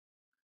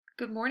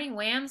Good morning,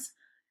 WAMs.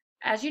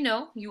 As you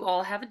know, you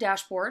all have a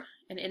dashboard,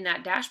 and in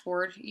that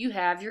dashboard, you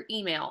have your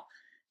email.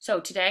 So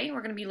today,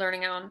 we're going to be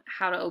learning on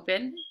how to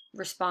open,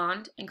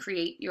 respond, and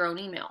create your own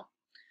email.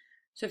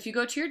 So if you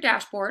go to your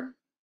dashboard,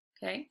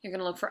 okay, you're going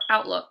to look for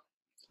Outlook,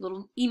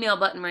 little email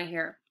button right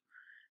here.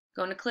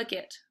 Going to click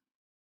it.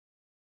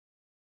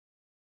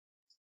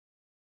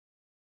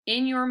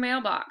 In your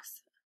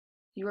mailbox,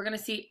 you are going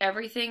to see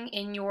everything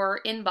in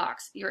your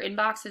inbox. Your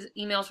inbox is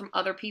emails from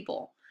other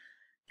people.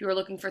 If you were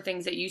looking for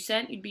things that you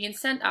sent, you'd be in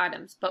sent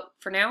items. But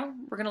for now,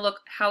 we're going to look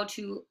how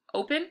to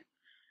open,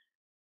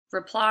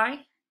 reply,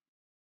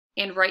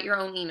 and write your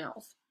own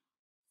emails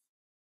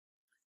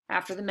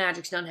after the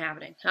magic's done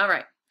happening. All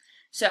right.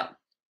 So,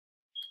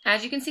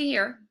 as you can see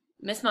here,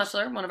 Miss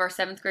Muchler, one of our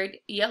 7th grade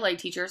ELA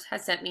teachers,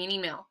 has sent me an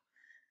email.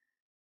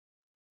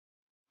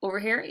 Over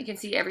here, you can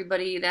see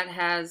everybody that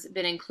has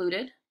been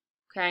included,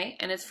 okay?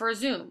 And it's for a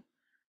Zoom.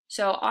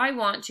 So I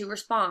want to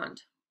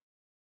respond.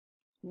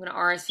 I'm going to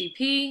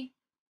RSVP.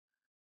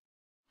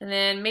 And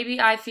then maybe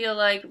I feel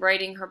like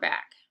writing her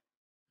back,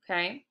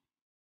 okay?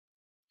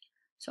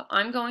 So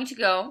I'm going to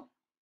go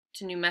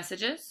to New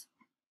Messages.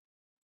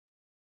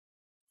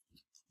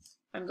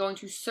 I'm going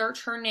to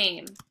search her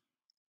name,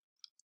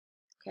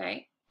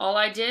 okay? All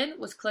I did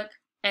was click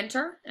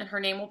Enter, and her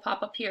name will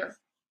pop up here.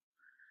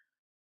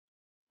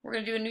 We're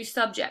going to do a new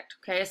subject,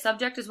 okay? A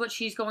subject is what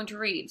she's going to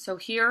read. So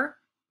here,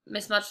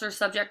 Miss Muchler's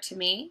subject to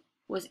me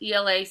was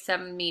ELA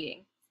 7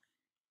 meeting.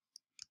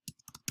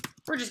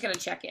 We're just going to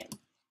check in.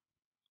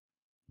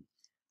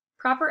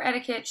 Proper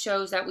etiquette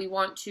shows that we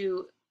want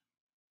to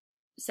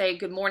say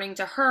good morning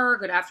to her,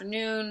 good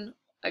afternoon,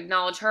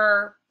 acknowledge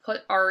her,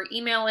 put our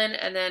email in,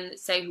 and then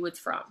say who it's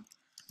from.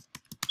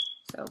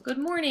 So good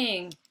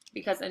morning,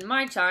 because in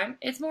my time,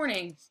 it's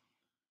morning.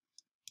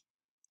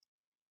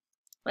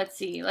 Let's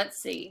see.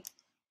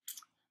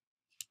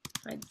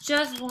 I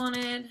just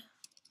wanted,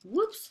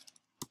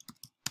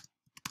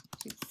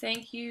 to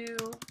thank you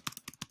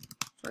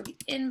for the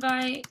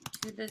invite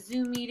to the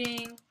Zoom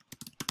meeting.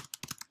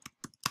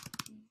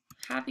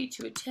 Happy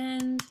to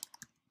attend.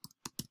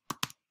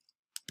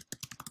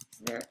 Is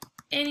there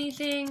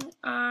anything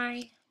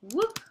I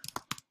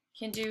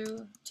can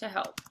do to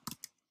help?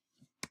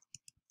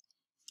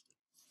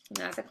 And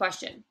that's a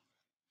question.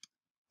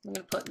 I'm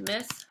going to put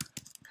Miss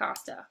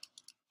Costa.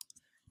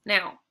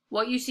 Now,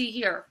 what you see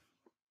here,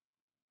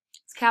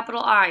 it's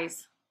capital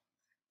I's.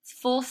 It's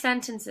full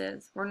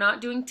sentences. We're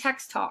not doing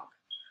text talk.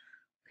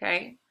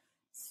 Okay?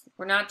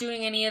 We're not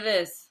doing any of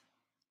this.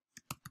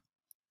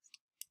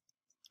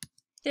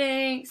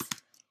 Thanks.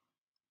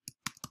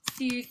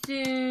 See you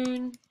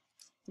soon.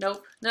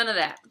 Nope, none of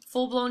that.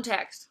 Full-blown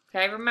text.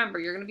 Okay, remember,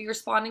 you're going to be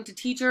responding to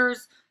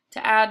teachers, to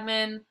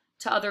admin,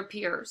 to other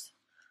peers.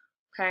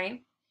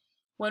 Okay?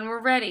 When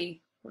we're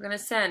ready, we're going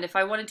to send. If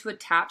I wanted to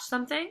attach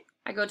something,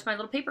 I go to my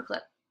little paper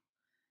clip.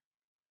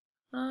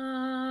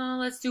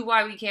 Let's do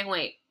why we can't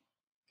wait.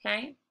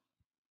 Okay?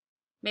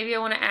 Maybe I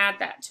want to add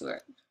that to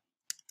it.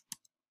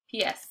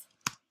 P.S.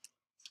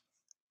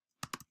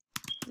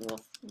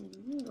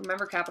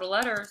 Remember capital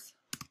letters.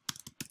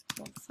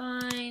 We'll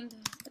find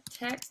a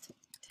text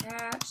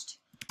attached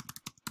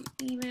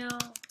to email.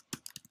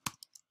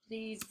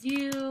 Please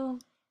view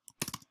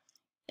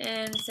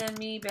and send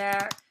me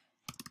back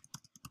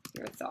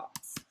your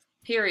thoughts.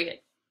 Period.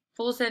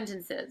 Full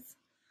sentences.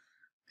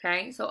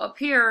 Okay, so up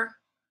here,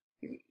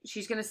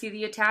 she's going to see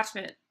the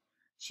attachment.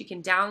 She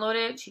can download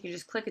it. She can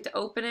just click it to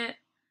open it.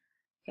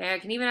 Okay, I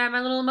can even add my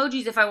little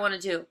emojis if I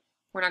wanted to.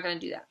 We're not going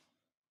to do that.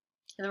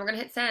 And then we're going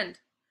to hit send.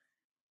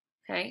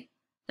 Okay,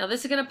 now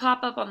this is going to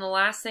pop up on the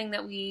last thing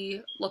that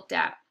we looked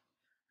at.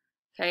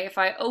 Okay, if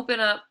I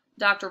open up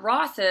Dr.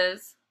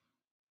 Ross's,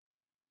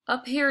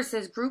 up here it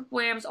says Group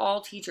WAMS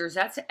All Teachers.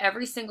 That's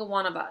every single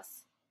one of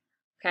us.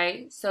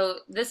 Okay, so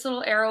this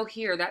little arrow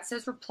here, that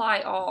says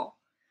Reply All.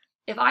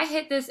 If I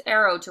hit this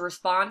arrow to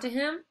respond to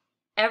him,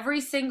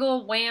 every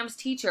single WAMS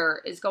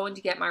teacher is going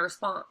to get my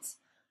response.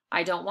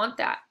 I don't want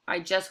that. I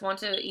just want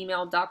to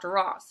email Dr.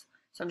 Ross.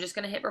 So I'm just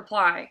going to hit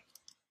Reply.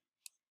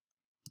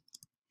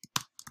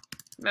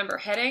 Remember,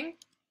 heading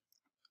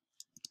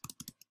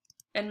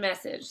and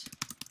message.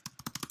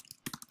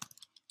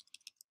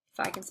 If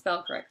I can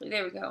spell correctly.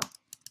 There we go.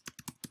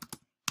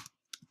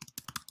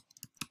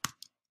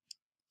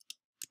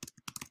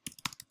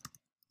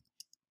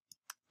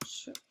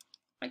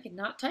 I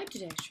cannot type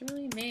today.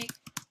 Surely make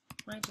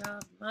my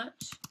job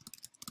much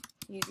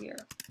easier.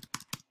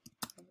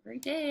 Have a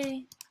great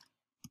day.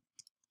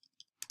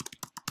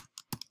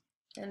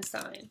 And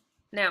sign.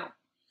 Now,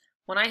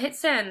 when I hit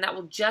send, that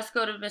will just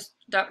go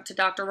to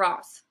Dr.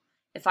 Ross.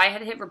 If I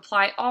had hit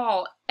reply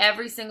all,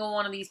 every single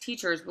one of these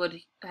teachers would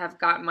have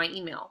gotten my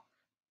email.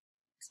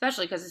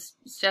 Especially because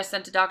it's just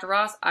sent to Dr.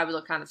 Ross, I would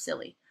look kind of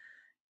silly.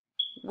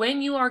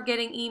 When you are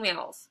getting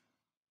emails,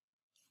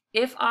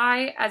 if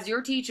I, as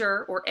your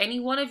teacher, or any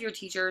one of your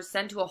teachers,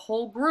 send to a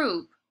whole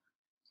group,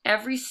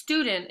 every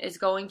student is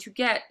going to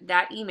get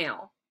that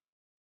email.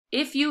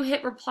 If you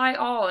hit reply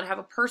all and have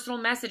a personal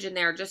message in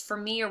there just for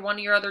me or one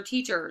of your other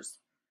teachers,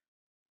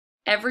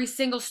 Every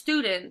single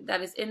student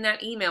that is in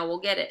that email will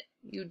get it.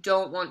 You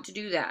don't want to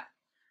do that.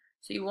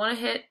 So you want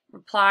to hit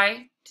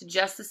reply to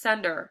just the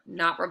sender,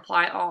 not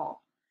reply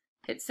all.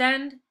 Hit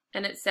send,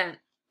 and it's sent.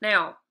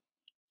 Now,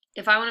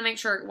 if I want to make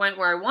sure it went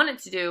where I want it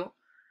to do,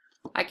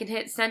 I can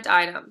hit sent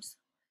items.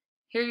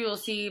 Here you will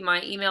see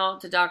my email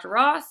to Dr.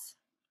 Ross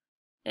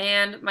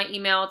and my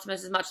email to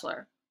Mrs.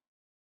 Muchler.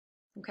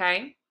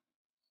 Okay?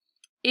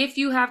 If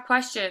you have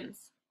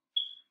questions,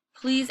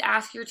 please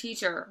ask your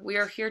teacher. We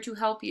are here to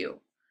help you.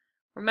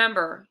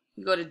 Remember,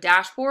 you go to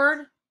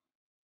Dashboard,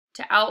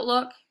 to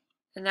Outlook,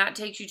 and that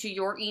takes you to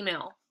your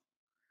email.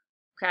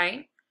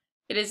 Okay?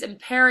 It is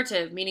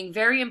imperative, meaning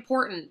very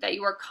important, that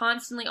you are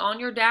constantly on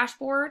your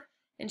dashboard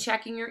and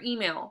checking your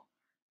email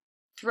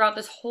throughout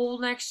this whole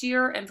next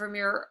year and from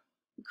your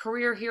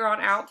career here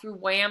on out through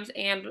WAMS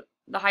and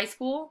the high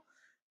school.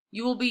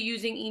 You will be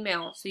using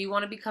email, so you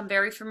want to become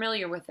very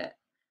familiar with it.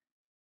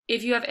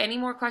 If you have any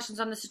more questions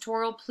on this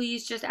tutorial,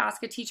 please just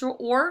ask a teacher,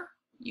 or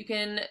you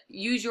can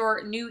use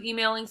your new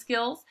emailing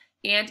skills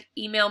and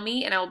email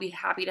me, and I will be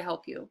happy to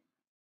help you.